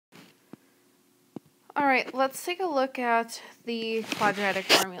All right, let's take a look at the quadratic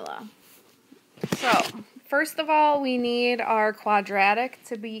formula. So, first of all, we need our quadratic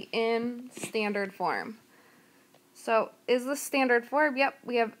to be in standard form. So, is this standard form? Yep,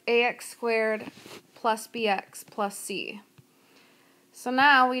 we have ax squared plus bx plus c. So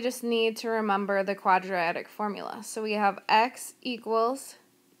now we just need to remember the quadratic formula. So we have x equals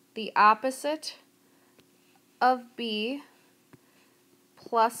the opposite of b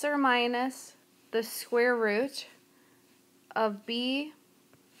plus or minus the square root of b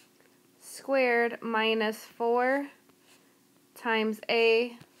squared minus 4 times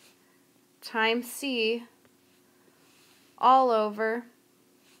a times c all over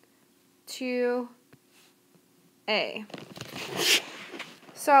 2a.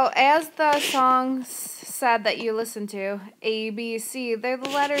 So as the song said that you listened to, A, B, C, they're the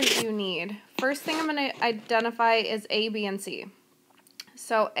letters you need. First thing I'm going to identify is A, B, and C.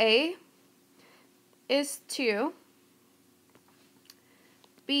 So A is 2,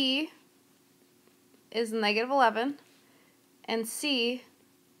 B is negative 11, and C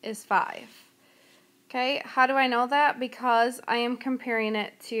is 5. Okay, how do I know that? Because I am comparing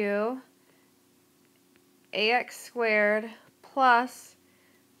it to ax squared plus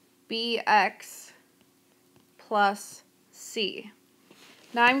bx plus c.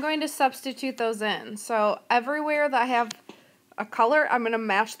 Now I'm going to substitute those in. So everywhere that I have a color, I'm going to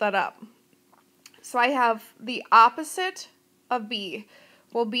match that up. So I have the opposite of b.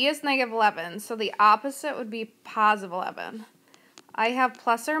 Well, b is negative 11, so the opposite would be positive 11. I have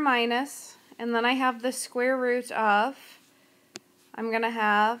plus or minus, and then I have the square root of, I'm going to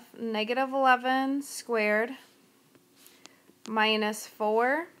have negative 11 squared minus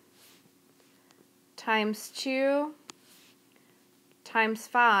 4 times 2 times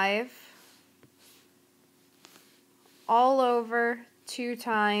 5 all over 2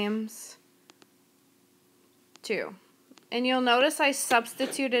 times 2. And you'll notice I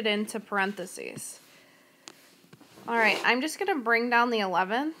substituted into parentheses. Alright, I'm just going to bring down the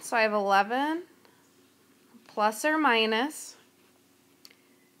 11. So I have 11 plus or minus.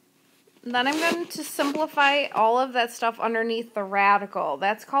 Then I'm going to simplify all of that stuff underneath the radical.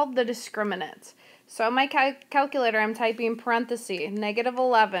 That's called the discriminant. So in my calculator, I'm typing parenthesis, negative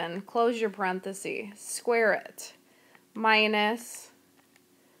 11, close your parenthesis, square it, minus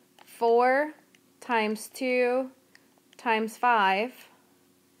 4 times 2 times 5,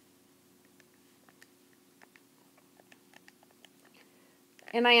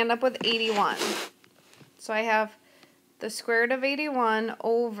 and I end up with 81. So I have the square root of 81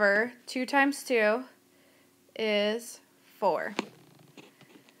 over 2 times 2 is 4.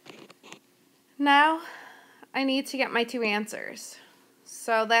 Now, I need to get my two answers.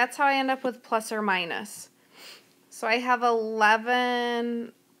 So that's how I end up with plus or minus. So I have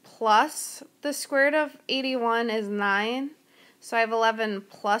 11 plus the square root of 81 is 9. So I have 11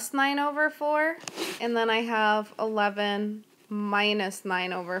 plus 9 over 4. And then I have 11 minus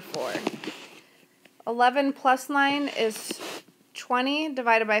 9 over 4. 11 plus 9 is 20,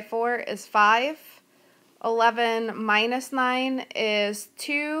 divided by 4 is 5. 11 minus 9 is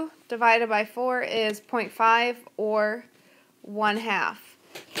 2, divided by 4 is 0.5, or 1/2.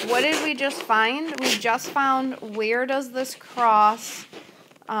 What did we just find? We just found where does this cross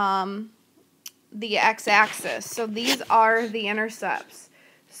the x-axis. So these are the intercepts.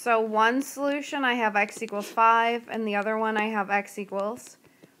 So one solution I have x equals 5, and the other one I have x equals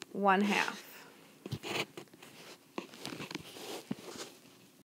 1/2.